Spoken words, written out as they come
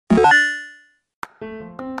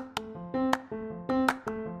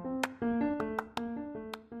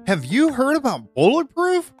Have you heard about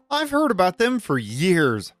Bulletproof? I've heard about them for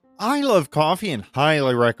years. I love coffee and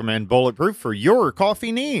highly recommend Bulletproof for your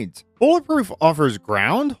coffee needs. Bulletproof offers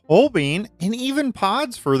ground, whole bean, and even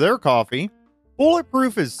pods for their coffee.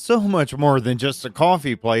 Bulletproof is so much more than just a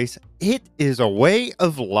coffee place. It is a way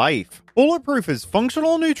of life. Bulletproof is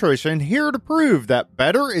functional nutrition here to prove that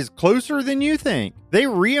better is closer than you think. They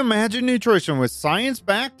reimagine nutrition with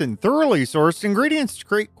science-backed and thoroughly sourced ingredients to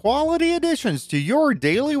create quality additions to your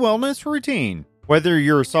daily wellness routine. Whether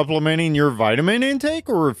you're supplementing your vitamin intake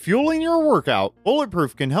or refueling your workout,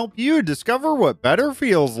 Bulletproof can help you discover what better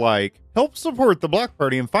feels like. Help support the Block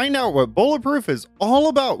Party and find out what Bulletproof is all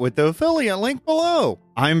about with the affiliate link below.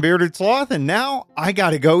 I'm Bearded Sloth, and now I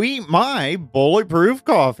gotta go eat my Bulletproof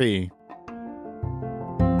coffee.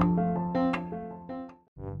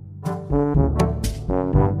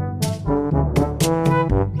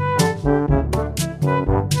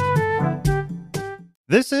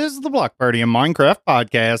 This is the Block Party and Minecraft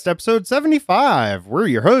Podcast, episode 75. We're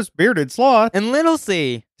your hosts, Bearded Sloth and Little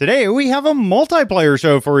C. Today we have a multiplayer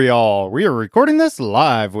show for y'all. We are recording this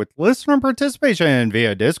live with listener participation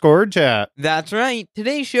via Discord chat. That's right.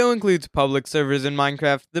 Today's show includes public servers in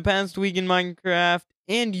Minecraft, the past week in Minecraft,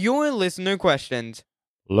 and your listener questions.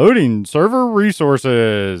 Loading server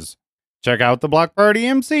resources. Check out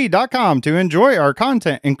theblockpartymc.com to enjoy our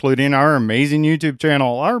content, including our amazing YouTube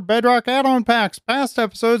channel, our Bedrock add-on packs, past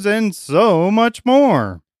episodes, and so much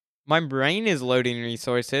more. My brain is loading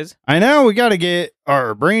resources. I know, we got to get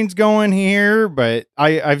our brains going here, but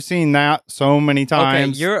I've seen that so many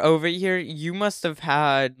times. Okay, you're over here. You must have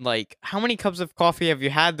had, how many cups of coffee have you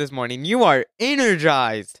had this morning? You are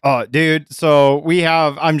energized. Oh, dude, so we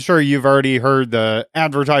have, I'm sure you've already heard the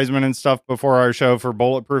advertisement and stuff before our show for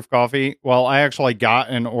Bulletproof Coffee. Well, I actually got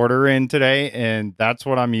an order in today, and that's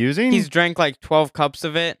what I'm using. He's drank 12 cups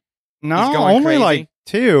of it. No, only crazy.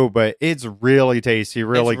 2, but it's really tasty,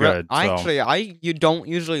 really good. You don't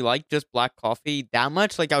usually like just black coffee that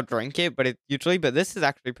much. I'll drink it, but this is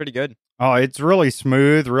actually pretty good. Oh, it's really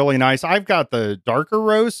smooth, really nice. I've got the darker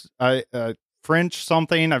roast, French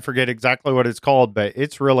something. I forget exactly what it's called, but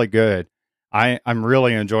it's really good. I'm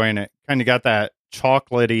really enjoying it. Kind of got that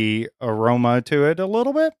chocolatey aroma to it a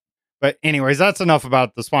little bit. But anyways, that's enough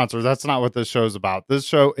about the sponsor. That's not what this show's about. This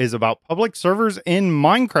show is about public servers in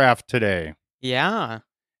Minecraft today. Yeah.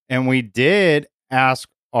 And we did ask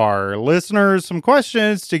our listeners some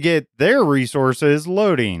questions to get their resources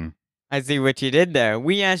loading. I see what you did there.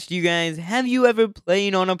 We asked you guys, have you ever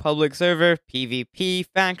played on a public server, PvP,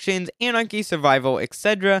 factions, anarchy, survival,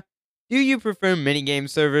 etc.? Do you prefer minigame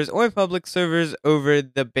servers or public servers over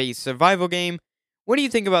the base survival game? What do you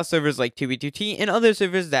think about servers like 2b2t and other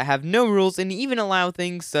servers that have no rules and even allow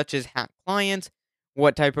things such as hack clients?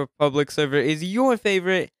 What type of public server is your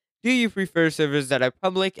favorite? Do you prefer servers that are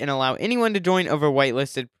public and allow anyone to join over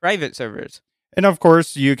whitelisted private servers? And of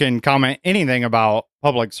course, you can comment anything about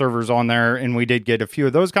public servers on there, and we did get a few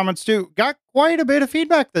of those comments too. Got quite a bit of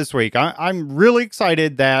feedback this week. I'm really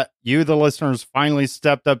excited that you, the listeners, finally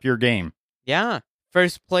stepped up your game. Yeah.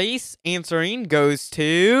 First place answering goes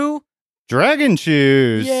to Dragon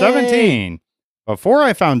Shoes 17. Before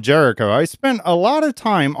I found Jericho, I spent a lot of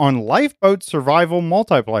time on Lifeboat Survival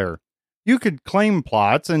Multiplayer. You could claim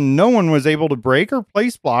plots, and no one was able to break or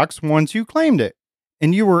place blocks once you claimed it.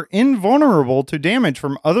 And you were invulnerable to damage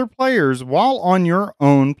from other players while on your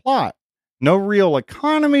own plot. No real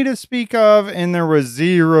economy to speak of, and there was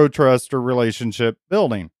zero trust or relationship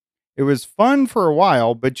building. It was fun for a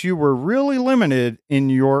while, but you were really limited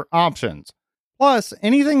in your options. Plus,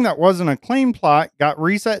 anything that wasn't a claim plot got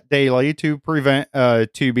reset daily to prevent a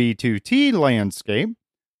 2b2t landscape.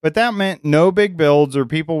 But that meant no big builds or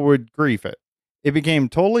people would grief it. It became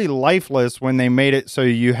totally lifeless when they made it so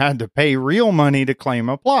you had to pay real money to claim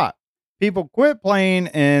a plot. People quit playing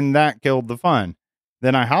and that killed the fun.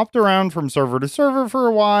 Then I hopped around from server to server for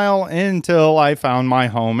a while until I found my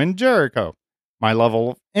home in Jericho. My level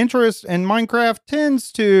of interest in Minecraft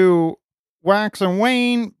tends to wax and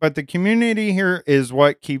wane, but the community here is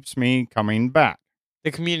what keeps me coming back. The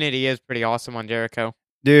community is pretty awesome on Jericho.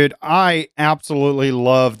 Dude, I absolutely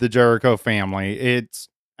love the Jericho family. It's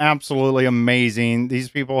absolutely amazing.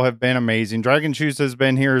 These people have been amazing. Dragon Shoes has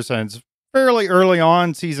been here since fairly early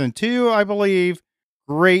on, season 2, I believe.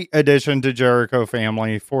 Great addition to Jericho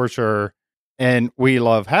family for sure. And we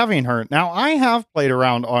love having her. Now, I have played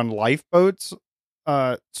around on Lifeboat's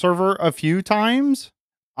server a few times.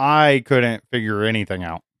 I couldn't figure anything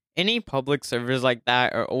out. Any public servers like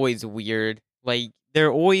that are always weird.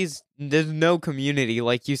 There's no community,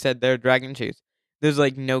 like you said there, Dragon Shoes. there's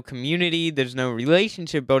like no community, there's no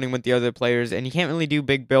relationship building with the other players, and you can't really do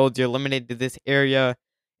big builds. You're limited to this area,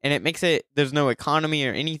 and it makes it there's no economy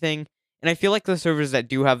or anything. And I feel like the servers that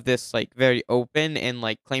do have this like very open and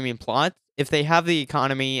like claiming plots, if they have the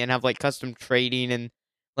economy and have like custom trading and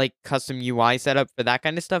like custom UI setup for that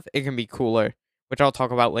kind of stuff, it can be cooler, which I'll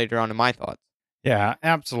talk about later on in my thoughts. Yeah,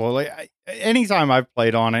 absolutely. Anytime I've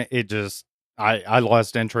played on it, it just I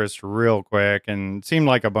lost interest real quick, and seemed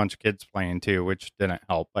like a bunch of kids playing too, which didn't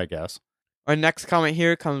help, I guess. Our next comment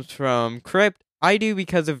here comes from Crypt. I do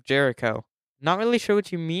because of Jericho. Not really sure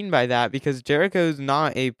what you mean by that because Jericho is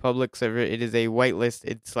not a public server. It is a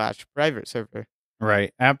whitelisted/private server.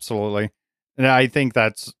 Right, absolutely. And I think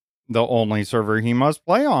that's the only server he must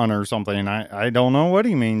play on or something. I don't know what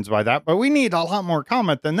he means by that, but we need a lot more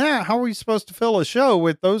comment than that. How are we supposed to fill a show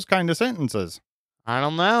with those kind of sentences? I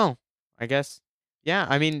don't know. I guess. Yeah,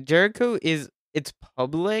 I mean Jericho it's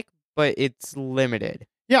public, but it's limited.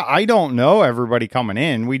 Yeah, I don't know everybody coming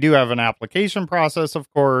in. We do have an application process,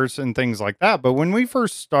 of course, and things like that. But when we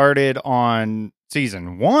first started on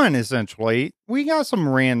season 1, essentially, we got some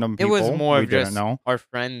random It people was more we of didn't just know. our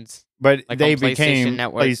friends. But like they on PlayStation became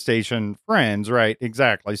Network. PlayStation friends, right?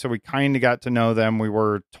 Exactly. So we kind of got to know them. We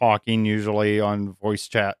were talking usually on voice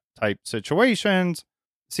chat type situations.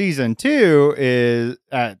 Season 2 is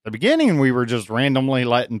at the beginning, we were just randomly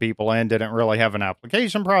letting people in, didn't really have an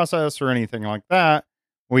application process or anything like that.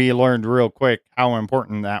 We learned real quick how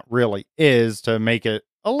important that really is to make it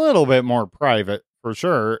a little bit more private for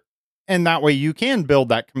sure. And that way you can build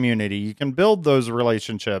that community. You can build those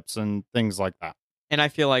relationships and things like that. And I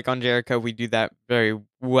feel like on Jericho, we do that very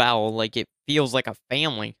well. Like, it feels like a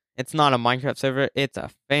family. It's not a Minecraft server, it's a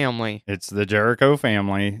family. It's the Jericho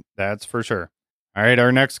family, that's for sure. All right,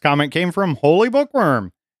 our next comment came from Holy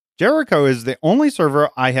Bookworm. Jericho is the only server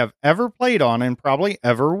I have ever played on and probably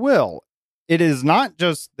ever will. It is not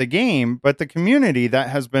just the game, but the community that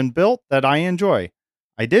has been built that I enjoy.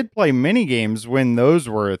 I did play mini games when those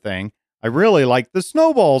were a thing. I really like the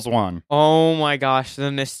Snowballs one. Oh my gosh,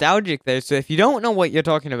 the nostalgic there. So if you don't know what you're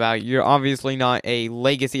talking about, you're obviously not a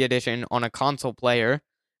Legacy Edition on a console player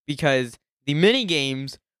because the mini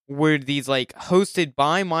games were these like hosted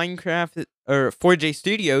by Minecraft or 4J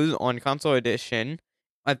Studios on console edition.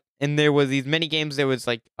 And there was these mini games. There was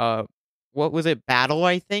like what was it? Battle,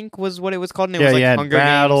 I think, was what it was called. And it was like you had Hunger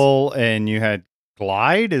Battle Games. and you had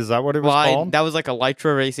Glide. Is that what it was called? That was like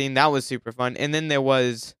Elytra Racing. That was super fun. And then there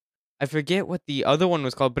was, I forget what the other one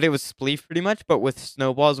was called, but it was Spleef pretty much, but with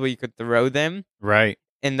snowballs where you could throw them. Right.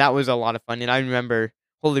 And that was a lot of fun. And I remember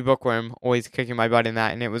Holy Bookworm always kicking my butt in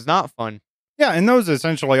that, and it was not fun. Yeah, and those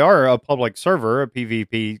essentially are a public server, a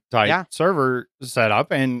PvP type server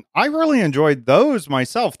setup. And I really enjoyed those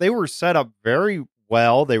myself. They were set up very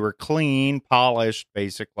well. They were clean, polished,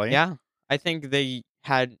 basically. Yeah, I think they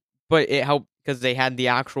had, but it helped because they had the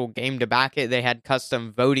actual game to back it. They had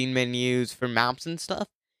custom voting menus for maps and stuff,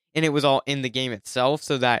 and it was all in the game itself,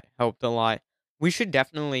 so that helped a lot. We should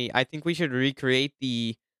definitely, I think we should recreate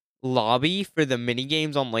the lobby for the mini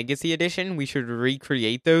games on Legacy Edition. We should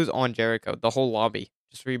recreate those on Jericho, the whole lobby.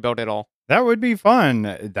 Just rebuild it all. That would be fun.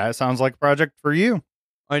 That sounds like a project for you.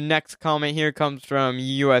 Our next comment here comes from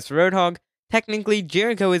US Roadhog. Technically,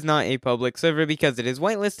 Jericho is not a public server because it is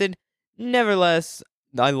whitelisted. Nevertheless,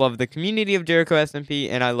 I love the community of Jericho SMP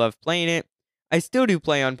and I love playing it. I still do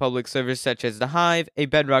play on public servers such as The Hive, a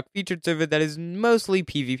Bedrock featured server that is mostly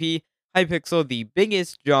PvP, Hypixel, the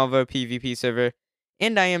biggest Java PvP server,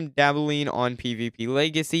 and I am dabbling on PvP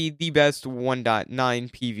Legacy, the best 1.9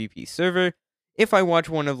 PvP server. If I watch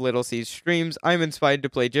one of Little C's streams, I'm inspired to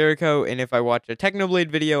play Jericho, and if I watch a Technoblade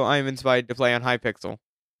video, I'm inspired to play on Hypixel.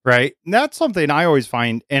 Right. That's something I always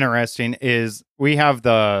find interesting is we have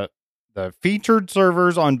the featured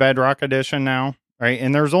servers on Bedrock Edition now, right?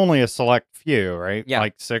 And there's only a select few, right? Yeah.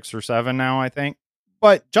 Like 6 or 7 now, I think.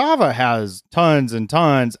 But Java has tons and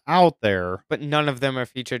tons out there. But none of them are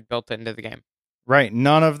featured built into the game. Right.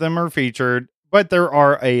 None of them are featured, but there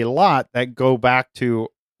are a lot that go back to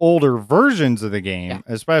older versions of the game,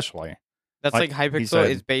 especially. That's like Hypixel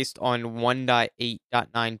is based on 1.8.9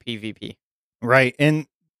 PvP. Right. And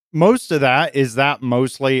most of that, is that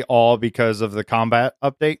mostly all because of the combat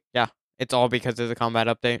update? Yeah, it's all because of the combat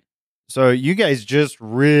update. So you guys just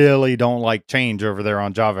really don't like change over there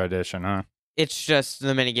on Java Edition, huh? It's just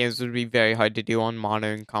the minigames would be very hard to do on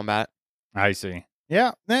modern combat. I see.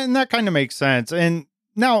 Yeah, and that kind of makes sense. And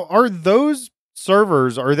now, are those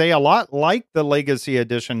servers, are they a lot like the Legacy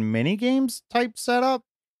Edition minigames type setup?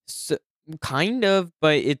 So, kind of,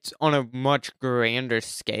 but it's on a much grander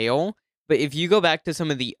scale. But if you go back to some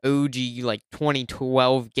of the OG like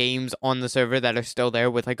 2012 games on the server that are still there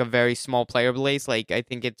with like a very small player base, like I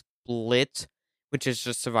think it's Blitz, which is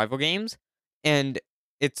just survival games, and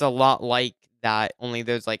it's a lot like that. Only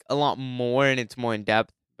there's like a lot more and it's more in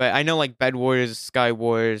depth. But I know like Bed Wars, Sky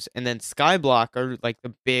Wars, and then Skyblock are like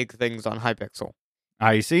the big things on Hypixel.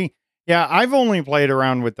 I see. Yeah, I've only played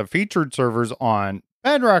around with the featured servers on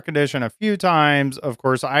Bedrock Edition a few times. Of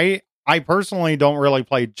course, I personally don't really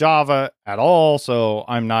play Java at all, so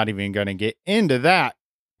I'm not even going to get into that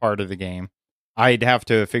part of the game. I'd have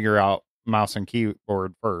to figure out mouse and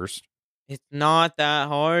keyboard first. It's not that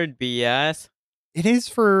hard, BS. It is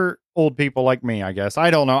for old people like me, I guess.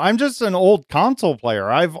 I don't know. I'm just an old console player.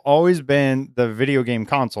 I've always been the video game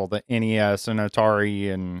console, the NES and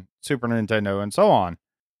Atari and Super Nintendo and so on.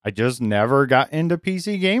 I just never got into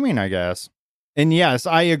PC gaming, I guess. And yes,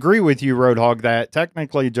 I agree with you, Roadhog, that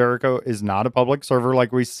technically Jericho is not a public server,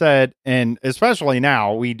 like we said. And especially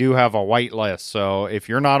now, we do have a whitelist. So if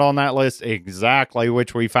you're not on that list, exactly,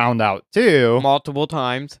 which we found out too multiple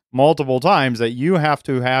times, that you have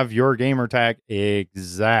to have your gamer tag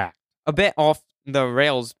exact. A bit off the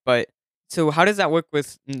rails, but so how does that work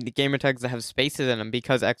with the gamer tags that have spaces in them?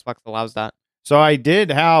 Because Xbox allows that. So I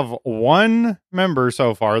did have one member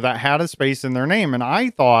so far that had a space in their name, and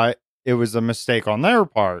I thought it was a mistake on their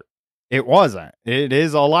part. It wasn't. It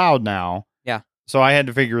is allowed now. Yeah. So I had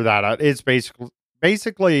to figure that out. It's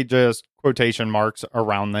basically just quotation marks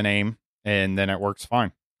around the name, and then it works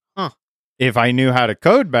fine. Huh. If I knew how to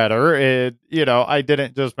code better, I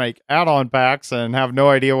didn't just make add-on packs and have no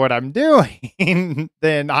idea what I'm doing,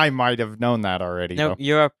 then I might have known that already. No,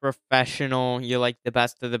 you're a professional. You're like the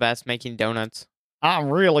best of the best making donuts. I'm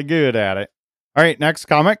really good at it. All right, next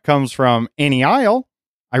comment comes from Any Isle.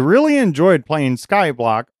 I really enjoyed playing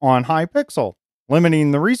Skyblock on Hypixel.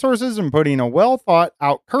 Limiting the resources and putting a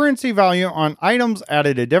well-thought-out currency value on items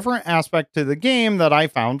added a different aspect to the game that I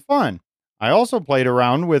found fun. I also played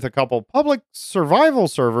around with a couple public survival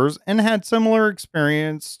servers and had similar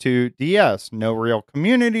experience to DS, no real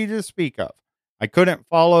community to speak of. I couldn't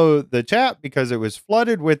follow the chat because it was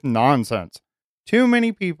flooded with nonsense. Too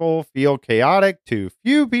many people feel chaotic, too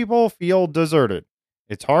few people feel deserted.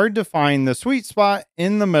 It's hard to find the sweet spot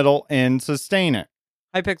in the middle and sustain it.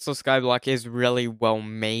 Hypixel Skyblock is really well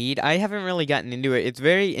made. I haven't really gotten into it. It's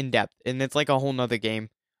very in-depth, and it's like a whole nother game.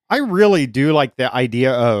 I really do like the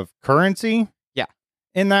idea of currency. Yeah.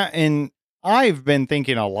 And I've been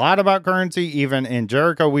thinking a lot about currency, even in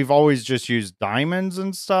Jericho. We've always just used diamonds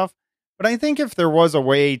and stuff. But I think if there was a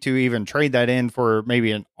way to even trade that in for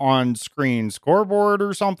maybe an on-screen scoreboard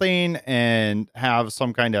or something and have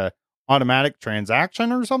some kind of automatic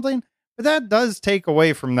transaction or something, but that does take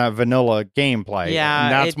away from that vanilla gameplay. Yeah,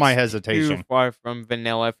 and that's my hesitation. Too far from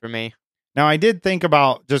vanilla for me. Now, I did think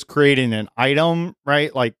about just creating an item,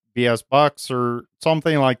 right? Like BS Bucks or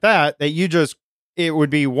something like that, it would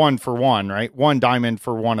be 1 for 1, right? 1 diamond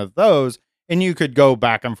for one of those, and you could go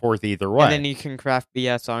back and forth either way. And then you can craft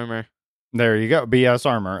BS armor. There you go, BS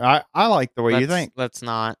armor. I like the way you think. Let's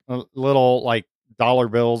not. Little, like, dollar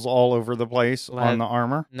bills all over the place on the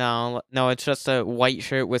armor. No, it's just a white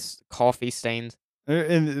shirt with coffee stains.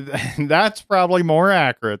 And that's probably more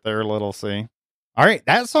accurate there, little C. All right,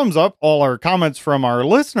 that sums up all our comments from our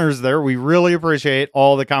listeners there. We really appreciate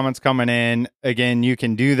all the comments coming in. Again, you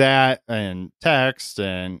can do that and text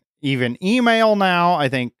and even email now. I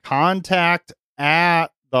think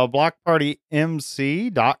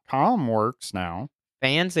contact@theblockpartymc.com works now.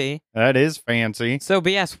 Fancy. That is fancy. So,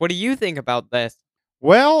 BS, what do you think about this?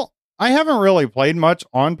 Well, I haven't really played much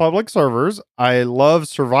on public servers. I love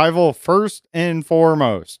survival first and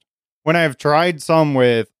foremost. When I've tried some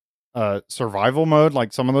with survival mode,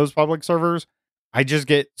 like some of those public servers, I just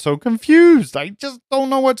get so confused. I just don't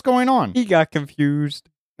know what's going on. He got confused.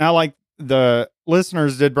 Now, like the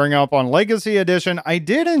listeners did bring up on Legacy Edition, I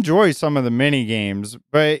did enjoy some of the mini games,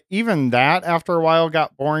 but even that after a while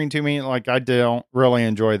got boring to me. Like I don't really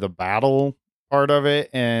enjoy the battle part of it,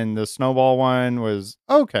 and the snowball one was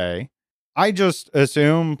okay. I just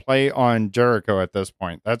assume play on Jericho at this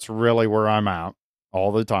point. That's really where I'm at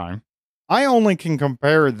all the time. I only can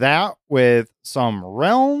compare that with some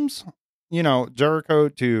realms, Jericho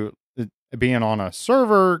to being on a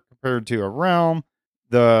server compared to a realm.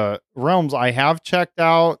 The realms I have checked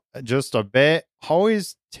out just a bit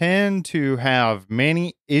always tend to have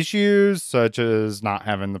many issues, such as not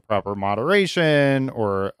having the proper moderation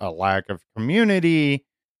or a lack of community.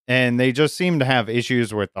 And they just seem to have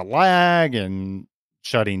issues with the lag and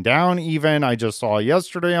shutting down even. I just saw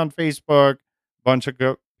yesterday on Facebook, a bunch of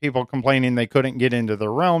people complaining they couldn't get into the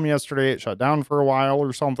realm yesterday. It shut down for a while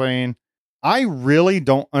or something. I really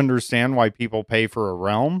don't understand why people pay for a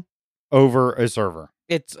realm over a server.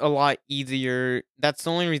 It's a lot easier. That's the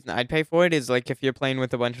only reason I'd pay for it is like if you're playing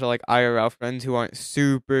with a bunch of like IRL friends who aren't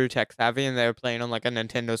super tech savvy and they're playing on like a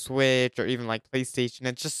Nintendo Switch or even like PlayStation.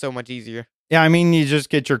 It's just so much easier. Yeah, I mean, you just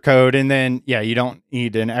get your code and then, yeah, you don't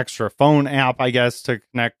need an extra phone app, I guess, to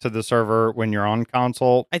connect to the server when you're on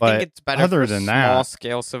console. I But think it's better other for than small that,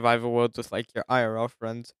 scale survival worlds with like your IRL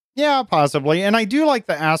friends. yeah, possibly. And I do like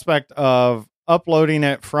the aspect of uploading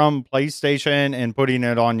it from PlayStation and putting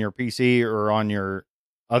it on your PC or on your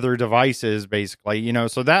other devices, basically,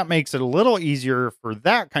 so that makes it a little easier for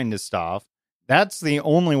that kind of stuff. That's the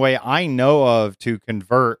only way I know of to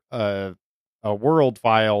convert a world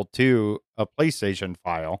file to a PlayStation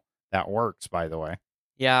file that works, by the way.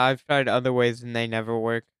 Yeah, I've tried other ways and they never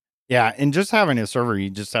work. Yeah, and just having a server, you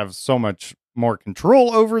just have so much more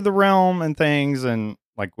control over the realm and things. And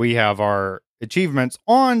like we have our achievements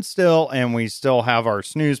on still, and we still have our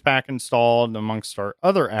snooze pack installed amongst our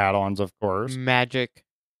other add-ons, of course. Magic.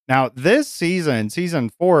 Now, this season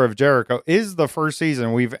 4 of Jericho, is the first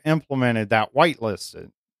season we've implemented that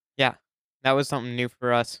whitelisted. Yeah, that was something new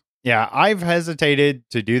for us. Yeah, I've hesitated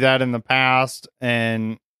to do that in the past,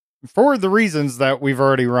 and for the reasons that we've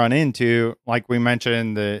already run into, like we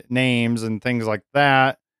mentioned, the names and things like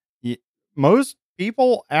that. Most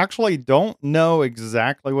people actually don't know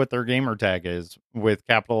exactly what their gamer tag is with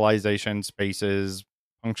capitalization, spaces,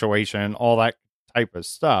 punctuation, all that type of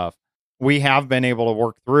stuff. We have been able to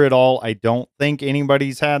work through it all. I don't think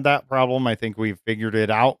anybody's had that problem. I think we've figured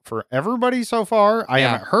it out for everybody so far. I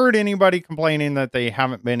haven't heard anybody complaining that they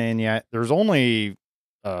haven't been in yet. There's only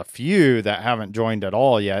a few that haven't joined at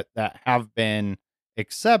all yet that have been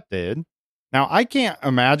accepted. Now, I can't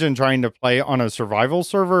imagine trying to play on a survival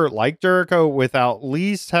server like Jericho without at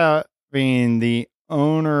least having the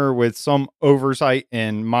owner with some oversight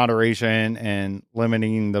and moderation and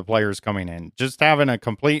limiting the players coming in. Just having a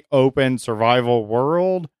complete open survival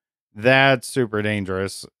world, that's super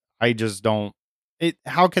dangerous. I just don't.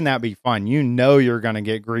 How can that be fun? You're going to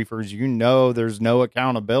get griefers. There's no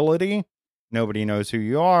accountability. Nobody knows who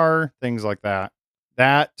you are, things like that.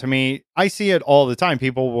 That, to me, I see it all the time.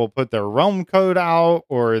 People will put their realm code out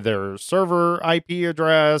or their server IP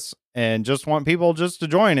address and just want people just to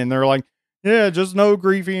join. And they're like, yeah, just no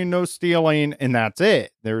griefing, no stealing, and that's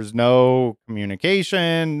it. There's no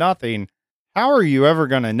communication, nothing. How are you ever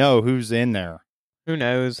going to know who's in there? Who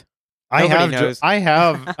knows? Nobody knows. I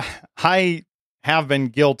have been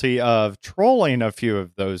guilty of trolling a few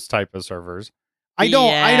of those type of servers. I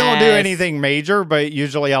don't do anything major, but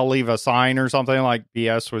usually I'll leave a sign or something like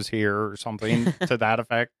BS was here or something to that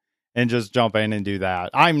effect and just jump in and do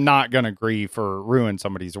that. I'm not going to grieve or ruin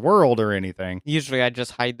somebody's world or anything. Usually I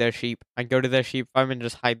just hide their sheep. I go to their sheep farm and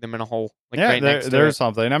just hide them in a hole. There's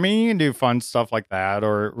something. I mean, you can do fun stuff like that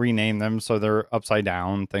or rename them so they're upside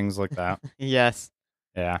down, things like that. Yes.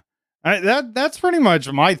 Yeah. That's pretty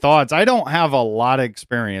much my thoughts. I don't have a lot of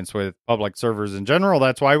experience with public servers in general.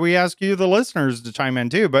 That's why we ask you, the listeners, to chime in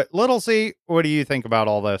too. But Little C, what do you think about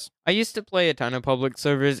all this? I used to play a ton of public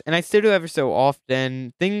servers, and I still do ever so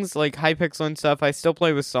often. Things like Hypixel and stuff, I still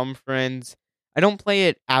play with some friends. I don't play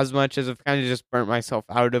it as much as I've kind of just burnt myself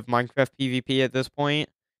out of Minecraft PvP at this point.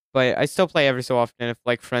 But I still play every so often if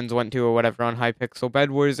like friends went to or whatever on Hypixel Bed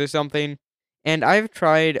Wars or something. And I've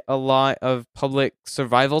tried a lot of public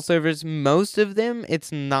survival servers. Most of them,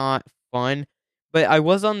 it's not fun. But I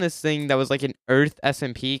was on this thing that was like an Earth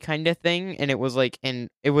SMP kind of thing, and it was like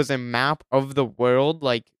it was a map of the world,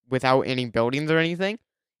 like without any buildings or anything.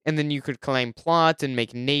 And then you could claim plots and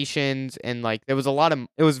make nations, and like there was a lot of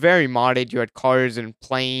it was very modded. You had cars and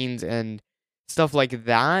planes and stuff like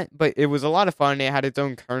that. But it was a lot of fun. It had its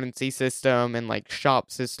own currency system and like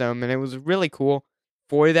shop system, and it was really cool.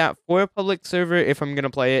 For a public server, if I'm going to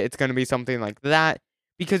play it, it's going to be something like that,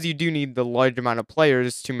 because you do need the large amount of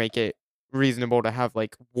players to make it reasonable to have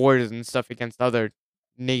like wars and stuff against other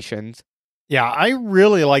nations. Yeah, I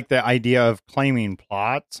really like the idea of claiming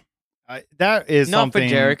plots. That is not something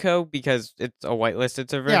for Jericho because it's a whitelisted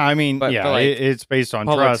server. Yeah, I mean, but it's based on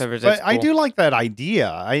trust. Servers, but cool. I do like that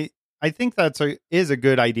idea. I think is a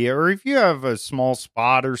good idea. Or if you have a small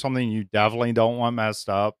spot or something you definitely don't want messed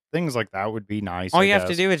up, things like that would be nice. All you have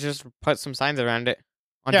to do is just put some signs around it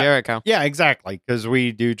on Yeah. Jericho. Yeah, exactly. Because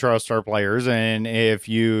we do trust our players, and if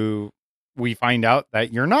we find out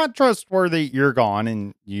that you're not trustworthy, you're gone,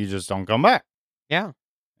 and you just don't come back. Yeah,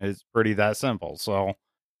 it's pretty that simple. So,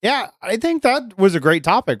 yeah, I think that was a great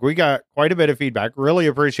topic. We got quite a bit of feedback. Really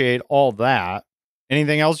appreciate all that.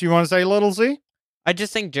 Anything else you want to say, Little C? I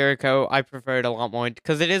just think Jericho, I prefer it a lot more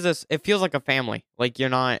because it feels like a family. Like you're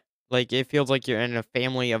not Like, it feels like you're in a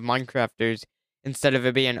family of Minecrafters instead of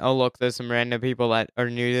it being, oh, look, there's some random people that are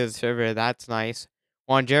new to the server. That's nice.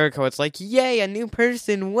 On Jericho, it's like, yay, a new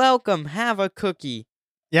person. Welcome. Have a cookie.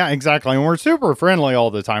 Yeah, exactly. And we're super friendly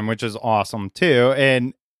all the time, which is awesome too.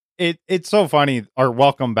 And it's so funny, our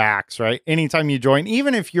welcome backs, right? Anytime you join,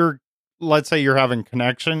 even if let's say you're having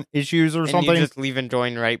connection issues or And something, you just leave and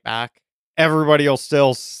join right back. everybody will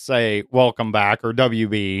still say welcome back or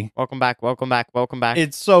WB. Welcome back, welcome back, welcome back.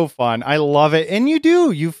 It's so fun. I love it. And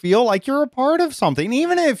you feel like you're a part of something.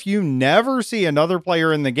 Even if you never see another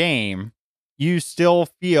player in the game, you still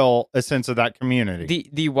feel a sense of that community.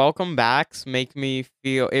 The welcome backs makes me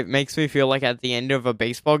feel like at the end of a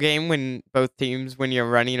baseball game when both teams, when you're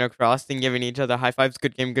running across and giving each other high fives,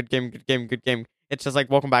 good game, good game, good game, good game. It's just like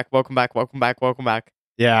welcome back, welcome back, welcome back, welcome back.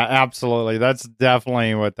 Yeah, absolutely. That's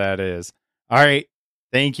definitely what that is. All right.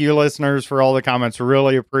 Thank you, listeners, for all the comments.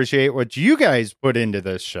 Really appreciate what you guys put into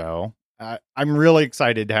this show. I'm really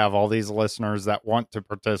excited to have all these listeners that want to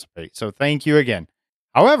participate. So thank you again.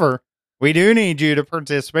 However, we do need you to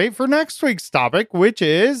participate for next week's topic, which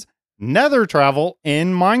is nether travel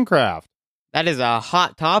in Minecraft. That is a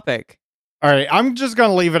hot topic. All right, I'm just going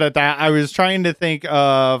to leave it at that. I was trying to think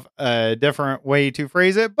of a different way to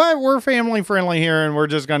phrase it, but we're family friendly here and we're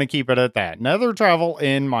just going to keep it at that. Nether travel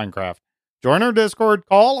in Minecraft. Join our Discord,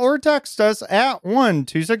 call or text us at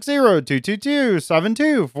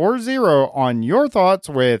 1-260-222-7240 on your thoughts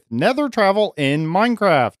with nether travel in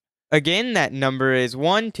Minecraft. Again, that number is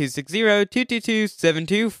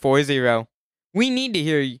 1-260-222-7240. We need to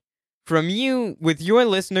hear from you with your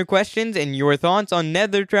listener questions and your thoughts on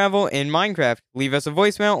nether travel in Minecraft. Leave us a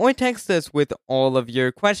voicemail or text us with all of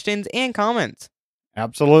your questions and comments.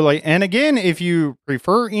 Absolutely. And again, if you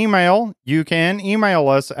prefer email, you can email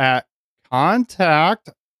us at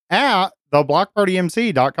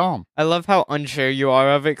contact@theblockpartymc.com. I love how unsure you are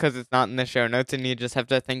of it because it's not in the show notes and you just have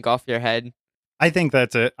to think off your head. I think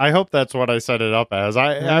that's it. I hope that's what I set it up as.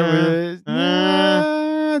 I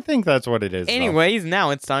think that's what it is. Anyways,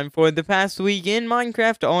 now it's time for the past week in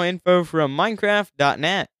Minecraft. All info from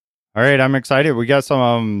Minecraft.net. All right, I'm excited. We got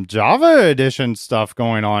some Java Edition stuff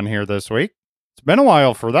going on here this week. It's been a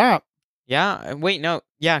while for that. Yeah, wait, no.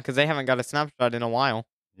 Yeah, because they haven't got a snapshot in a while.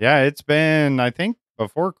 Yeah, it's been, I think,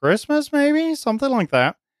 before Christmas, maybe? Something like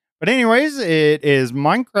that. But anyways, it is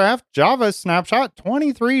Minecraft Java Snapshot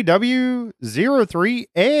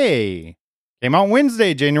 23W03A. Came out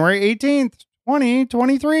Wednesday, January 18th,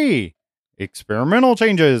 2023. Experimental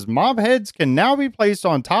changes. Mob heads can now be placed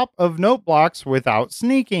on top of note blocks without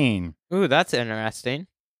sneaking. Ooh, that's interesting.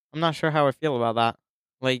 I'm not sure how I feel about that.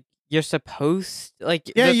 Like, you're supposed...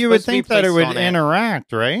 Yeah, you would think that it would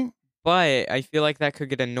interact, right? But I feel like that could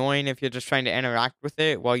get annoying if you're just trying to interact with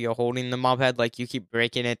it while you're holding the mob head. Like, you keep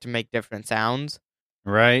breaking it to make different sounds.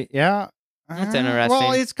 Right, yeah. That's interesting.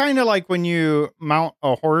 Well, it's kind of like when you mount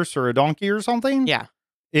a horse or a donkey or something. Yeah.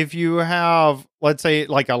 If you have, let's say,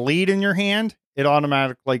 like a lead in your hand, it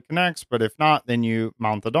automatically connects. But if not, then you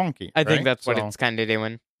mount the donkey. I think that's what it's kind of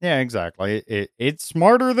doing. Yeah, exactly. It's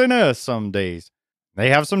smarter than us some days. They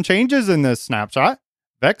have some changes in this snapshot.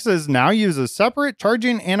 Vexes now use a separate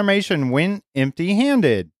charging animation when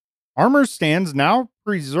empty-handed. Armor stands now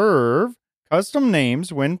preserve custom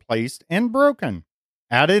names when placed and broken.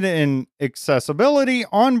 Added an accessibility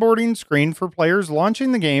onboarding screen for players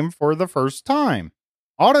launching the game for the first time.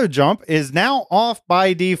 Auto jump is now off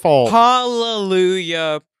by default.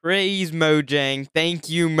 Hallelujah. Praise Mojang. Thank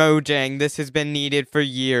you, Mojang. This has been needed for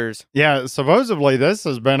years. Yeah, supposedly this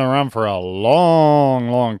has been around for a long,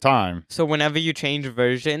 long time. So whenever you change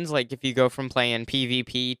versions, like if you go from playing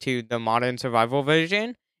PvP to the modern survival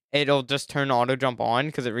version, it'll just turn auto jump on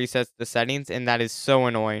because it resets the settings, and that is so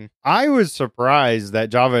annoying. I was surprised that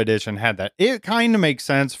Java Edition had that. It kind of makes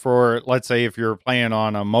sense for, let's say, if you're playing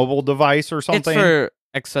on a mobile device or something. It's for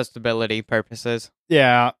accessibility purposes.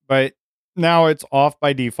 Yeah, but now it's off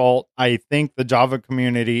by default. I think the Java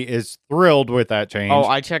community is thrilled with that change. Oh,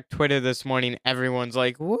 I checked Twitter this morning. Everyone's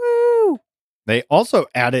like, woo! They also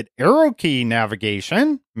added arrow key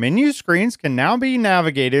navigation. Menu screens can now be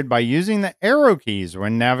navigated by using the arrow keys.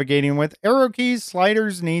 When navigating with arrow keys,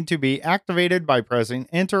 sliders need to be activated by pressing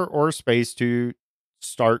enter or space to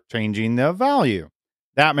start changing the value.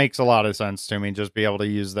 That makes a lot of sense to me. Just be able to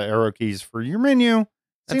use the arrow keys for your menu.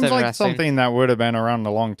 Seems like something that would have been around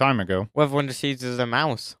a long time ago. Well, everyone just uses a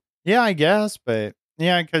mouse. Yeah, I guess, but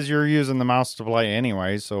yeah, because you're using the mouse to play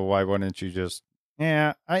anyway, so why wouldn't you just...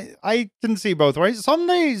 Yeah, I can see both ways. Some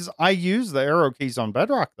days I use the arrow keys on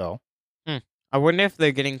Bedrock, though. I wonder if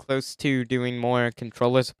they're getting close to doing more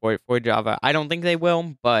controller support for Java. I don't think they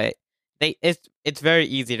will, but it's very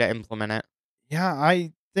easy to implement it. Yeah,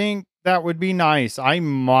 think that would be nice. I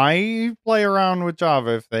might play around with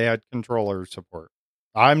Java if they had controller support.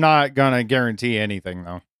 I'm not going to guarantee anything,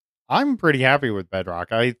 though. I'm pretty happy with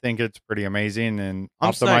Bedrock. I think it's pretty amazing and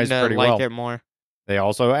I'm starting optimized to pretty like well. it more. They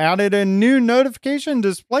also added a new notification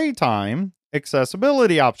display time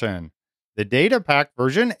accessibility option. The data pack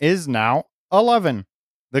version is now 11.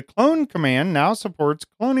 The clone command now supports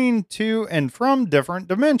cloning to and from different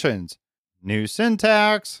dimensions. New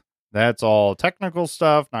syntax. That's all technical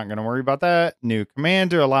stuff. Not going to worry about that. New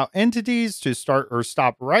command to allow entities to start or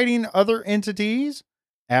stop writing other entities.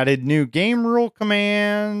 Added new game rule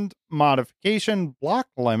command modification block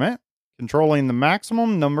limit, controlling the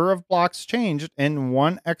maximum number of blocks changed in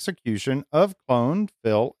one execution of clone,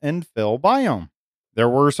 fill, and fill biome. There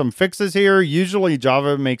were some fixes here. Usually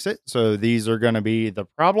Java makes it, so these are going to be the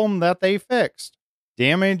problem that they fixed.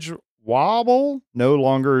 Damage wobble no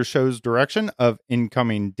longer shows direction of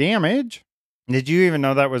incoming damage. Did you even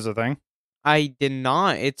know that was a thing? I did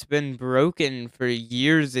not. It's been broken for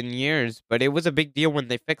years and years, but it was a big deal when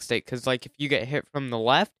they fixed it because, like, if you get hit from the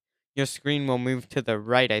left, your screen will move to the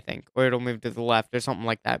right, I think, or it'll move to the left or something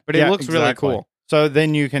like that. But it looks really cool. So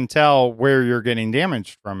then you can tell where you're getting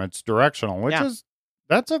damaged from. It's directional, which is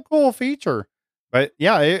that's a cool feature. But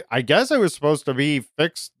yeah, I guess it was supposed to be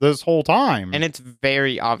fixed this whole time. And it's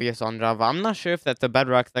very obvious on Java. I'm not sure if that's a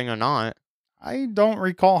Bedrock thing or not. I don't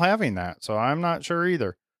recall having that, so I'm not sure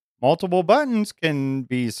either. Multiple buttons can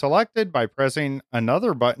be selected by pressing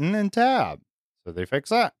another button and tab. So they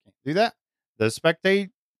fix that. Can't do that. The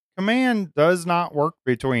spectate command does not work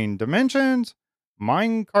between dimensions.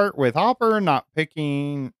 Minecart with hopper, not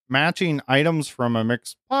matching items from a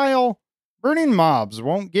mixed pile. Burning mobs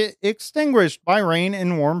won't get extinguished by rain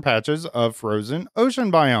in warm patches of frozen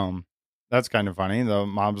ocean biome. That's kind of funny. The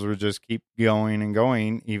mobs would just keep going and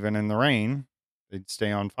going, even in the rain. They'd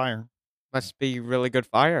stay on fire. Must be really good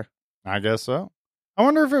fire. I guess so. I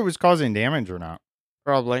wonder if it was causing damage or not.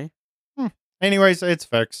 Probably. Anyways, it's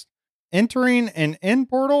fixed. Entering an end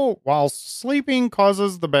portal while sleeping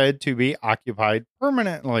causes the bed to be occupied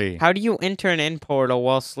permanently. How do you enter an end portal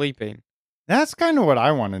while sleeping? That's kind of what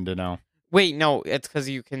I wanted to know. Wait, no, it's because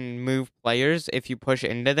you can move players if you push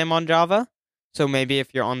into them on Java. So maybe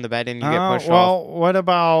if you're on the bed and you get pushed off.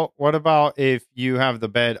 Well, what about if you have the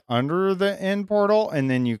bed under the end portal and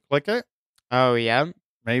then you click it? Oh, yeah.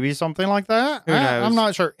 Maybe something like that. Who knows? I'm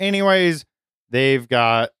not sure. Anyways, they've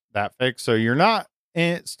got that fixed, so you're not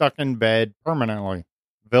stuck in bed permanently.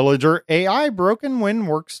 Villager AI broken when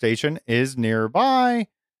workstation is nearby.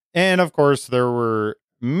 And of course, there were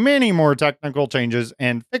many more technical changes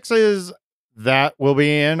and fixes that will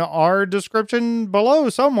be in our description below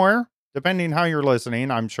somewhere. Depending how you're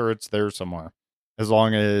listening, I'm sure it's there somewhere. As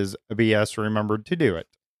long as BS remembered to do it.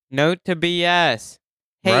 Note to BS.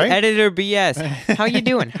 Hey, Right? editor BS. How you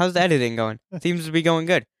doing? How's the editing going? Seems to be going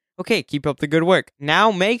good. Okay, keep up the good work.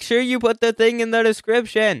 Now make sure you put the thing in the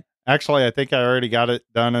description. Actually, I think I already got it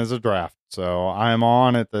done as a draft, so I'm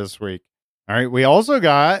on it this week. All right, we also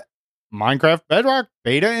got Minecraft Bedrock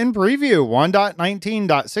beta and preview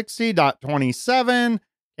 1.19.60.27.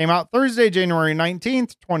 Came out Thursday, January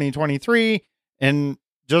 19th, 2023. And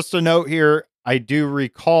just a note here, I do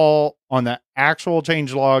recall on the actual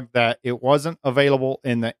changelog that it wasn't available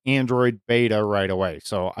in the Android beta right away.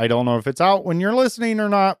 So I don't know if it's out when you're listening or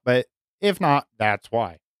not, but if not, that's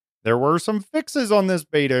why. There were some fixes on this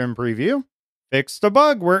beta and preview. Fixed a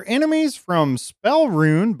bug where enemies from Spell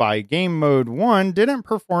Rune by Game Mode 1 didn't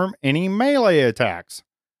perform any melee attacks.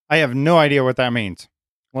 I have no idea what that means.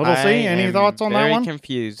 Little C, any thoughts on that one? Very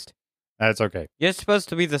confused. That's okay. You're supposed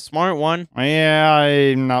to be the smart one. Yeah,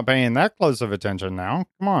 I'm not paying that close of attention now.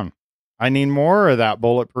 Come on. I need more of that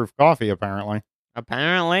bulletproof coffee, apparently.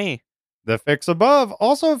 Apparently. The fix above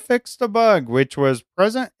also fixed a bug which was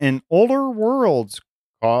present in older worlds,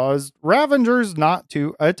 caused Ravengers not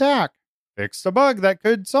to attack. Fixed a bug that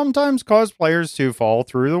could sometimes cause players to fall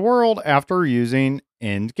through the world after using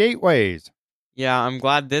end gateways. Yeah, I'm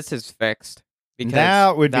glad this is fixed. Because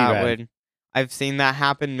that would be bad. I've seen that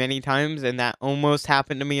happen many times, and that almost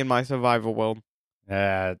happened to me in my survival world.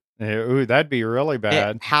 That'd be really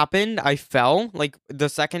bad. It happened. I fell. Like, the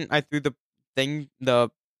second I threw the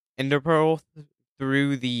ender pearl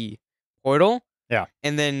through the portal. Yeah.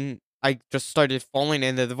 And then I just started falling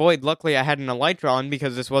into the void. Luckily, I had an elytra on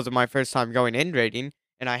because this wasn't my first time going end raiding.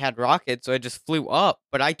 And I had rockets, so I just flew up.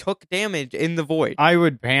 But I took damage in the void. I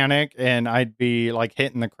would panic, and I'd be like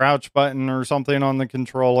hitting the crouch button or something on the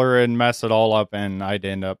controller and mess it all up, and I'd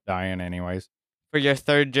end up dying anyways. For your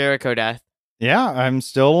third Jericho death. Yeah, I'm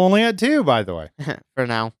still only at 2, by the way. For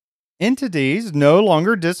now. Entities no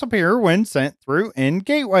longer disappear when sent through end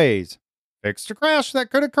gateways. fixed a crash that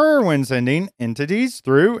could occur when sending entities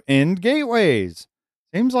through end gateways.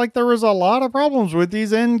 Seems like there was a lot of problems with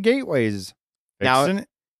these end gateways. Now, Fixing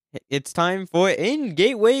it's time for in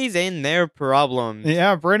gateways and their problems.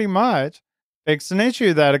 Yeah, pretty much. Fixed an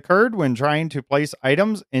issue that occurred when trying to place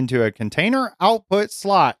items into a container output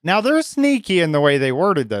slot. Now, they're sneaky in the way they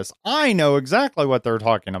worded this. I know exactly what they're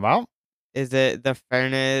talking about. Is it the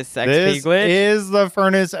Furnace XP This glitch? is the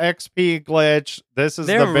Furnace XP glitch. This is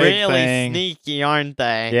They're the big really thing. sneaky, aren't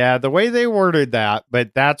they? Yeah, the way they worded that,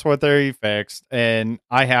 but that's what they fixed, and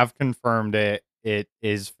I have confirmed it. It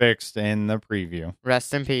is fixed in the preview.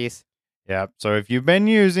 Rest in peace. Yep. So if you've been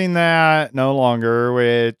using that, no longer,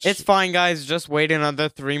 which It's fine, guys. Just wait another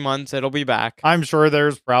 3 months. It'll be back. I'm sure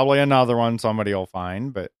there's probably another one somebody will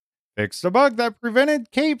find, but fixed a bug that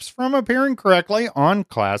prevented capes from appearing correctly on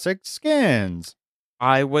classic skins.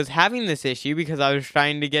 I was having this issue because I was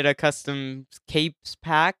trying to get a custom capes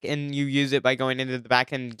pack, and you use it by going into the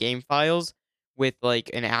backend game files with like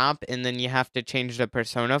an app, and then you have to change the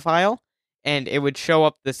persona file, and it would show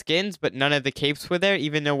up the skins, but none of the capes were there,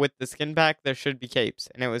 even though with the skin pack there should be capes,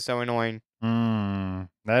 and it was so annoying.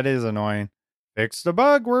 That is annoying. Fixed a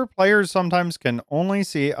bug where players sometimes can only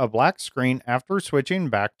see a black screen after switching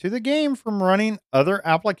back to the game from running other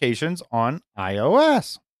applications on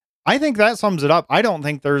iOS. I think that sums it up. I don't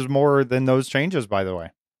think there's more than those changes, by the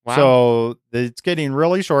way. Wow. So it's getting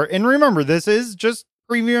really short. And remember, this is just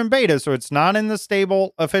preview and beta, so it's not in the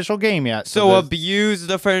stable official game yet. So this- abuse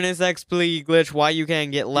the Furnace XP glitch. Why you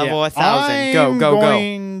can't get level Yeah, 1,000? Go, I'm go, go.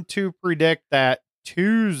 going to predict that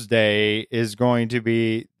Tuesday is going to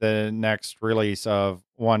be the next release of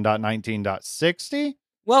 1.19.60.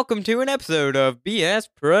 Welcome to an episode of BS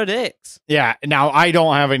Predicts. Yeah, now I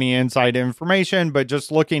don't have any inside information, but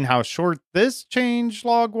just looking how short this change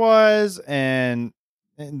log was and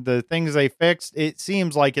the things they fixed, it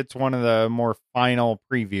seems like it's one of the more final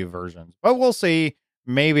preview versions. But we'll see.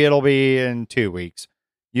 Maybe it'll be in 2 weeks.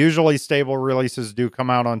 Usually stable releases do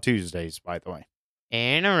come out on Tuesdays, by the way.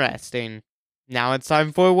 Interesting. Now it's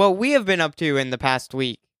time for what we have been up to in the past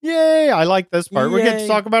week. Yay, I like this part. We get to Yay.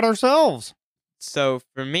 talk about ourselves. So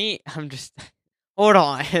for me, I'm just hold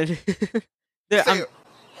on. Say,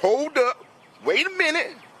 hold up. Wait a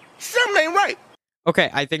minute. Something ain't right. Okay,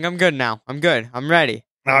 I think I'm good now. I'm good. I'm ready.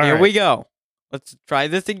 All Here right. we go. Let's try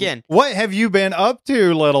this again. What have you been up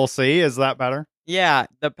to, little C? Is that better? Yeah,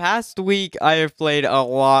 the past week I have played a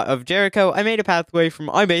lot of Jericho. I made a pathway from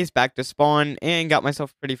our base back to spawn and got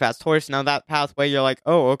myself a pretty fast horse. Now that pathway, you're like,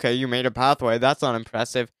 oh, okay, you made a pathway. That's not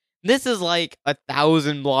impressive. This is like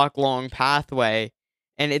 1,000 block long pathway,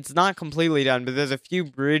 and it's not completely done, but there's a few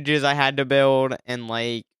bridges I had to build, and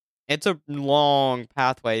like, it's a long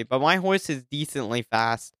pathway, but my horse is decently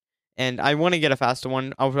fast, and I want to get a faster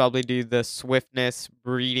one. I'll probably do the swiftness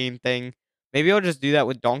breeding thing. Maybe I'll just do that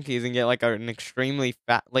with donkeys and get like an extremely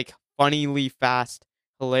fast, like funnily fast,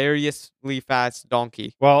 hilariously fast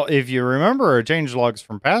donkey. Well, if you remember our change logs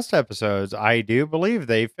from past episodes, I do believe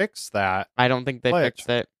they fixed that. I don't think they Glitch. fixed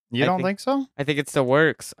it. You I don't think so? I think it still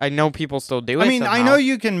works. I know people still do it. I mean, I somehow. know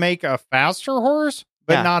you can make a faster horse,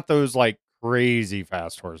 but Yeah. not those like crazy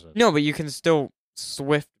fast horses. No, but you can still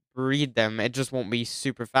swift breed them. It just won't be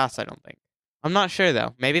super fast, I don't think. I'm not sure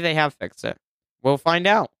though. Maybe they have fixed it. We'll find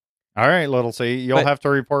out. All right, little C, you'll But- have to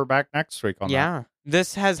report back next week on that. Yeah.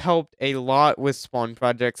 This has helped a lot with spawn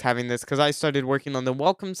projects having this because I started working on the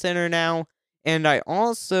welcome center now, and I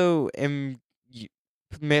also am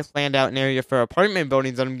planned out an area for apartment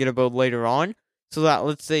buildings that I'm going to build later on, so that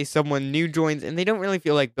let's say someone new joins and they don't really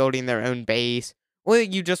feel like building their own base, or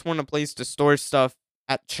you just want a place to store stuff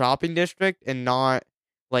at shopping district and not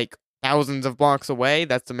like thousands of blocks away.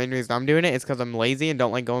 That's the main reason I'm doing it. It's because I'm lazy and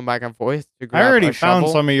don't like going back and forth to grab I already a found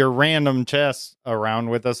shovel. some of your random chests around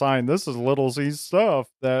with a sign. This is Little C's stuff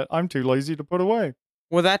that I'm too lazy to put away.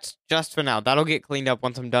 Well, that's just for now. That'll get cleaned up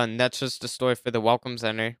once I'm done. That's just a story for the welcome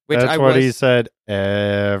center. Which That's I what was. he said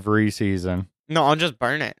every season. No, I'll just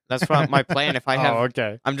burn it. That's my plan. If I have, Oh,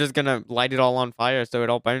 okay. I'm just gonna light it all on fire so it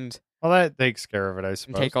all burns Well, that takes care of it, I and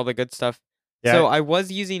suppose. take all the good stuff. Yeah. So I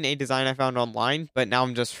was using a design I found online, but now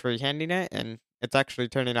I'm just freehanding it, and it's actually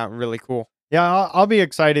turning out really cool. Yeah, I'll be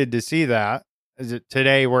excited to see that. Is it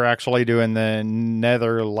today? We're actually doing the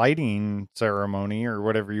nether lighting ceremony, or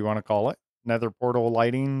whatever you want to call it. Nether portal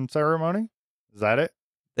lighting ceremony. Is that it?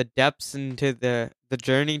 The depths into the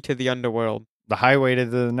journey to the underworld. The highway to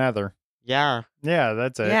the nether. Yeah, Yeah,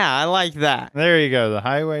 that's it. yeah, I like that. There you go. The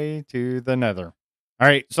highway to the nether. All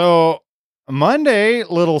right. So Monday,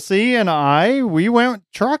 little C and I, we went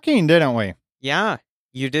trucking, didn't we? Yeah,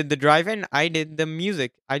 You did the drive-in. I did the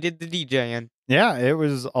music. I did the DJing. Yeah, it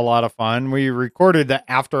was a lot of fun. We recorded the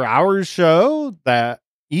after hours show that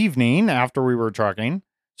evening after we were trucking.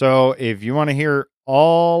 So if you want to hear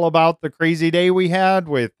all about the crazy day we had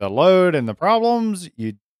with the load and the problems,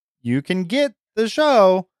 you can get the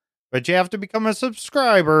show, but you have to become a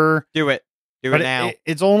subscriber. Do it. Do it now.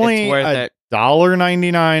 It's only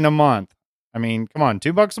 $1.99 a month. I mean, come on,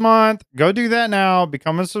 $2 a month. Go do that now.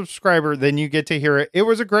 Become a subscriber. Then you get to hear it. It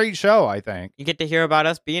was a great show, I think. You get to hear about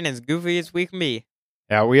us being as goofy as we can be.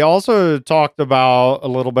 Yeah, we also talked about a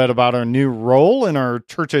little bit about our new role in our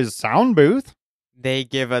church's sound booth. They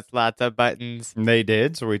give us lots of buttons. They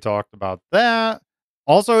did, so we talked about that.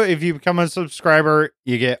 Also, if you become a subscriber,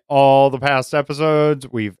 you get all the past episodes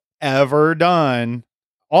we've ever done.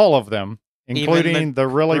 All of them, including the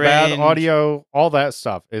really bad audio. All that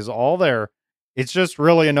stuff is all there. It's just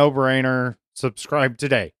really a no-brainer. Subscribe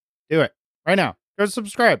today. Do it right now. Go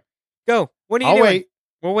subscribe. Go. What are you I'll doing? wait.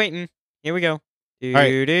 We're waiting. Here we go. Do, right.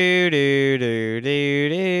 do, do, do, do,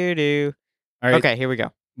 do, do. All right. Okay, here we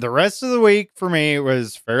go. The rest of the week for me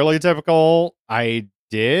was fairly typical. I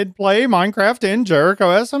did play Minecraft in Jericho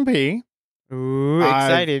SMP. Ooh,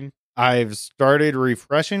 exciting. I've started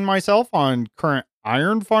refreshing myself on current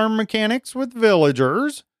Iron Farm mechanics with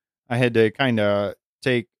villagers. I had to kind of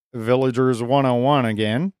take Villagers 101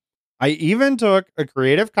 again. I even took a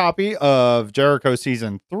creative copy of Jericho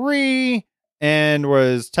Season 3 and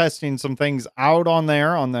was testing some things out on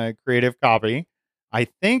there on the creative copy. I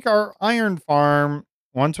think our Iron Farm,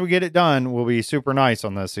 once we get it done, will be super nice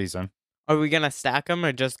on this season. Are we going to stack them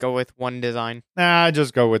or just go with one design? Nah,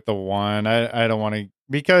 just go with the one. I don't want to,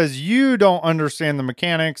 because you don't understand the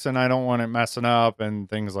mechanics and I don't want it messing up and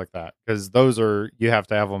things like that. Because you have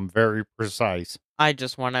to have them very precise. I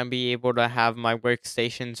just want to be able to have my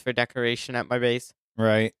workstations for decoration at my base.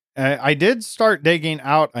 Right. I did start digging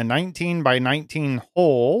out a 19 by 19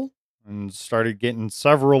 hole and started getting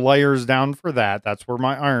several layers down for that. That's where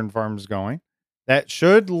my iron farm is going. That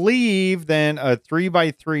should leave then a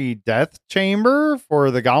 3x3 death chamber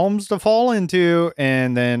for the golems to fall into.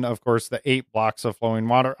 And then, of course, the 8 blocks of flowing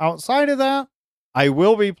water outside of that. I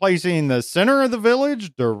will be placing the center of the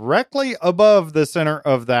village directly above the center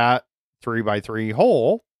of that 3x3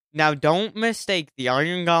 hole. Now, don't mistake the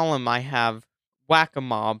iron golem I have,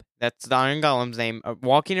 Whack-A-Mob, that's the iron golem's name,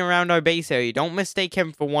 walking around our base area. Don't mistake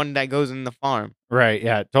him for one that goes in the farm. Right,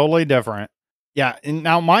 yeah, totally different. Yeah, and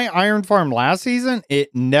now my iron farm last season,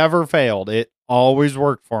 it never failed. It always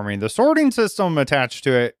worked for me. The sorting system attached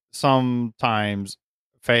to it sometimes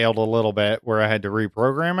failed a little bit where I had to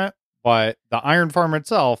reprogram it, but the iron farm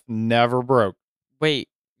itself never broke. Wait,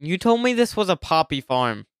 you told me this was a poppy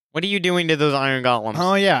farm. What are you doing to those iron golems?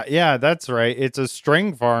 Oh, yeah, that's right. It's a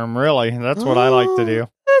string farm, really. That's what I like to do.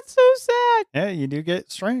 That's so sad. Yeah, you do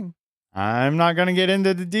get string. I'm not going to get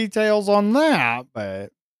into the details on that,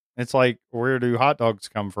 but it's like, where do hot dogs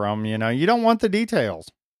come from? You know, you don't want the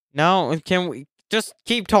details. No, can we just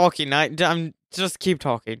keep talking? I'm just keep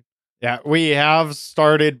talking. Yeah, we have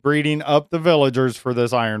started breeding up the villagers for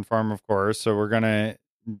this iron farm, of course. So we're going to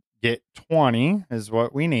get 20 is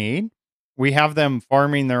what we need. We have them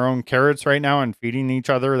farming their own carrots right now and feeding each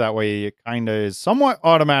other. That way it kind of is somewhat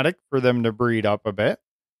automatic for them to breed up a bit.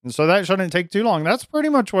 And so that shouldn't take too long. That's pretty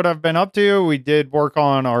much what I've been up to. We did work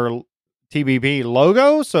on our TBP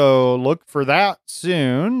logo, so look for that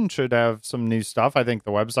soon. Should have some new stuff. I think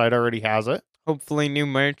the website already has it. Hopefully new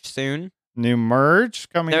merch soon. New merch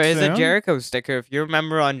coming soon. There is a Jericho sticker if you're a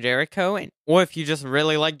member on Jericho, or if you just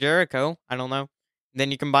really like Jericho, I don't know. Then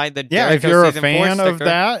you can buy the Jericho if you're a Season fan 4 of sticker.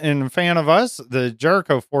 that and a fan of us, the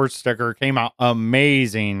Jericho 4 sticker came out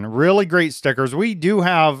amazing. Really great stickers. We do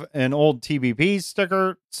have an old TBP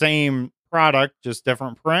sticker, same product, just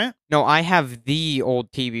different print. No, I have the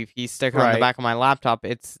old TBP sticker on the back of my laptop.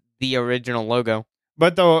 It's the original logo.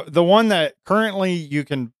 But the one that currently you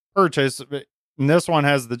can purchase, and this one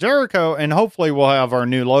has the Jericho, and hopefully we'll have our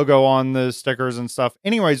new logo on the stickers and stuff.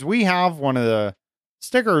 Anyways, we have one of the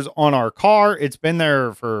stickers on our car. It's been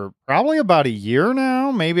there for probably about a year now,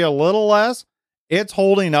 maybe a little less. It's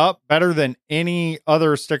holding up better than any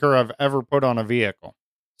other sticker I've ever put on a vehicle.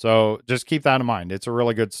 So just keep that in mind. It's a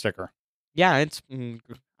really good sticker. Yeah,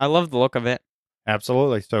 I love the look of it.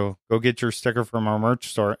 Absolutely. So go get your sticker from our merch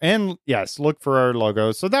store. And yes, look for our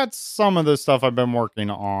logo. So that's some of the stuff I've been working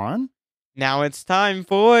on. Now it's time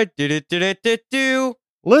for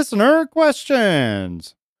listener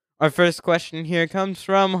questions. Our first question here comes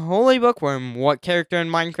from Holy Bookworm. What character in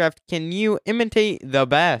Minecraft can you imitate the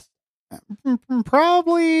best?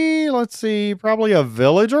 Probably a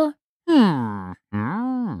villager.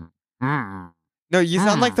 No, you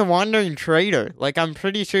sound like the Wandering Trader. Like, I'm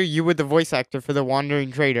pretty sure you were the voice actor for the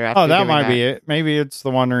Wandering Trader. Oh, that might be it. Maybe it's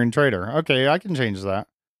the Wandering Trader. Okay, I can change that.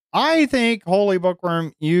 I think, Holy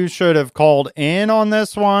Bookworm, you should have called in on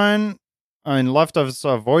this one and left us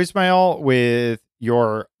a voicemail with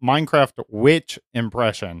your Minecraft witch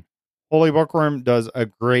impression. Holy Bookworm does a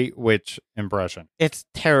great witch impression. It's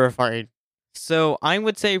terrifying. So I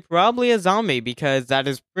would say probably a zombie because that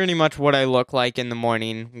is pretty much what I look like in the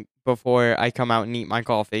morning before I come out and eat my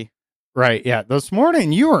coffee. Right, yeah. This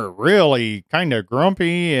morning you were really kind of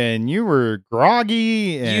grumpy and you were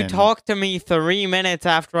groggy. And you talked to me 3 minutes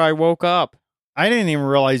after I woke up. I didn't even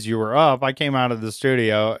realize you were up. I came out of the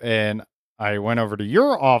studio and I went over to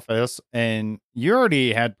your office and you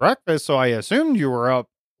already had breakfast, so I assumed you were up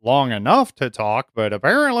long enough to talk, but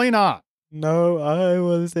apparently not. No, I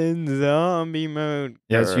was in zombie mode.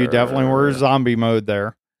 Yes, you definitely were zombie mode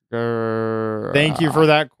there. Thank you for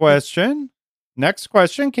that question. Next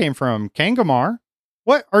question came from Kangamar.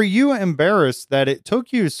 What are you embarrassed that it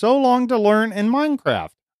took you so long to learn in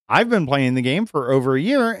Minecraft? I've been playing the game for over a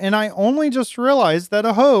year, and I only just realized that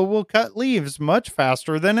a hoe will cut leaves much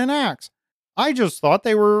faster than an axe. I just thought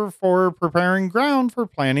they were for preparing ground for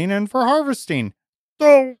planting and for harvesting.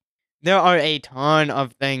 So there are a ton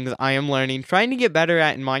of things I am learning, trying to get better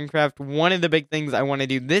at in Minecraft. One of the big things I want to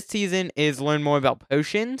do this season is learn more about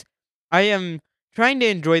potions. I am trying to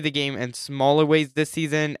enjoy the game in smaller ways this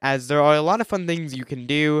season, as there are a lot of fun things you can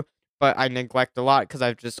do, but I neglect a lot because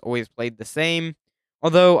I've just always played the same.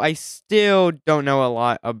 Although I still don't know a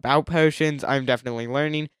lot about potions, I'm definitely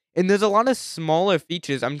learning. And there's a lot of smaller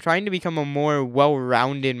features. I'm trying to become a more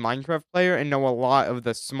well-rounded Minecraft player and know a lot of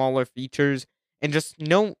the smaller features and just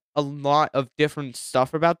know a lot of different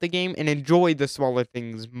stuff about the game and enjoy the smaller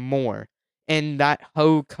things more. And that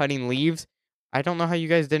hoe cutting leaves, I don't know how you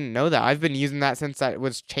guys didn't know that. I've been using that since that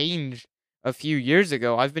was changed a few years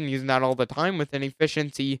ago. I've been using that all the time with an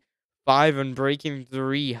efficiency 5 and breaking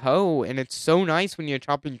 3 hoe, and it's so nice when you're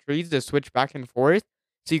chopping trees to switch back and forth.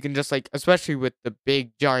 So you can just especially with the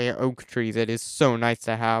big giant oak trees, it is so nice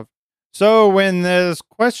to have. So when this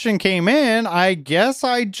question came in, I guess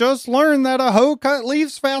I just learned that a hoe cut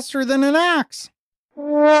leaves faster than an axe.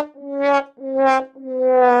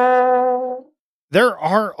 There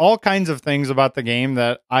are all kinds of things about the game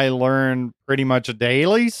that I learn pretty much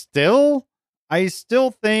daily still. I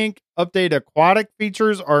still think update aquatic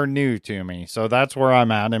features are new to me, so that's where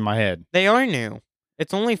I'm at in my head. They are new.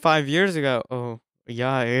 It's only 5 years ago. Oh,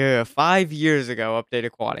 yeah, 5 years ago, update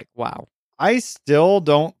aquatic. Wow. I still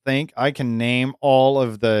don't think I can name all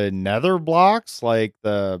of the nether blocks, like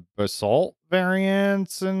the basalt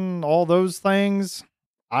variants and all those things.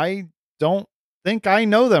 I don't think I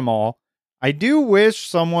know them all. I do wish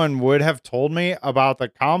someone would have told me about the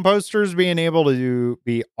composters being able to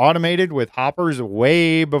be automated with hoppers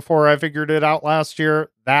way before I figured it out last year.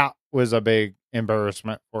 That was a big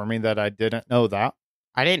embarrassment for me that I didn't know that.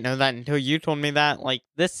 I didn't know that until you told me that,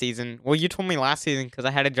 this season. Well, you told me last season because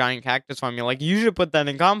I had a giant cactus farm. You're like, you should put that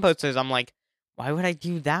in composters. I'm like, why would I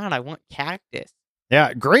do that? I want cactus.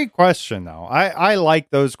 Yeah, great question, though. I like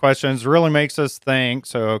those questions. Really makes us think.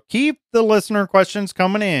 So keep the listener questions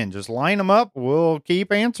coming in. Just line them up. We'll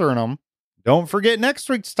keep answering them. Don't forget, next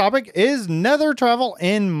week's topic is nether travel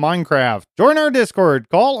in Minecraft. Join our Discord,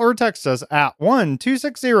 call or text us at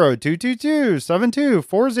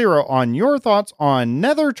 1-260-222-7240 on your thoughts on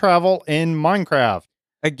nether travel in Minecraft.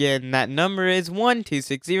 Again, that number is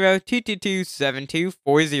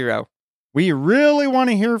 1-260-222-7240. We really want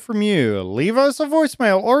to hear from you. Leave us a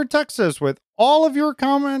voicemail or text us with all of your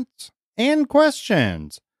comments and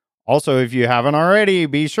questions. Also, if you haven't already,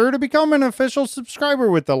 be sure to become an official subscriber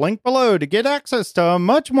with the link below to get access to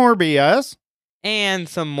much more BS. And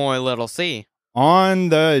some more Little C. On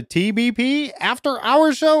the TBP After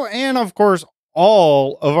Hours show, and of course,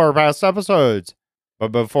 all of our past episodes.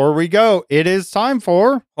 But before we go, it is time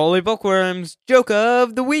for Holy Bookworm's Joke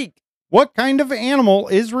of the Week. What kind of animal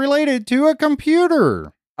is related to a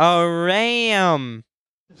computer? A ram.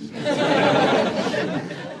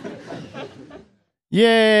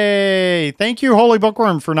 Yay! Thank you, Holy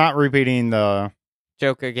Bookworm, for not repeating the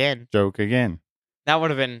joke again. That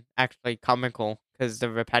would have been actually comical because the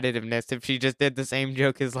repetitiveness if she just did the same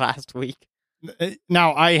joke as last week.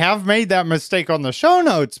 Now, I have made that mistake on the show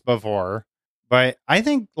notes before, but I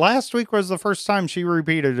think last week was the first time she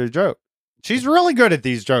repeated a joke. She's really good at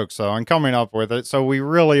these jokes, though, and coming up with it, so we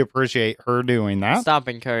really appreciate her doing that. Stop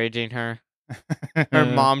encouraging her. Her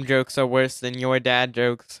mom jokes are worse than your dad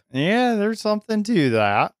jokes. Yeah, there's something to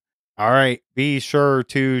that. All right, be sure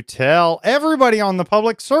to tell everybody on the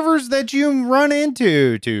public servers that you run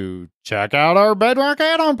into to check out our Bedrock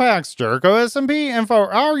add-on packs, Jericho SMP info,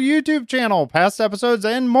 our YouTube channel, past episodes,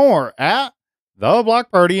 and more at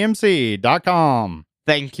theblockpartymc.com.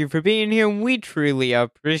 Thank you for being here. We truly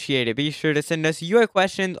appreciate it. Be sure to send us your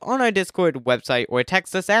questions on our Discord website or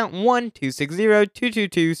text us at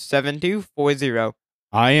 1-260-222-7240.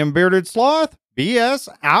 I am Bearded Sloth. BS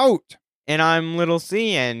out. And I'm Little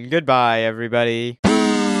C, and goodbye, everybody.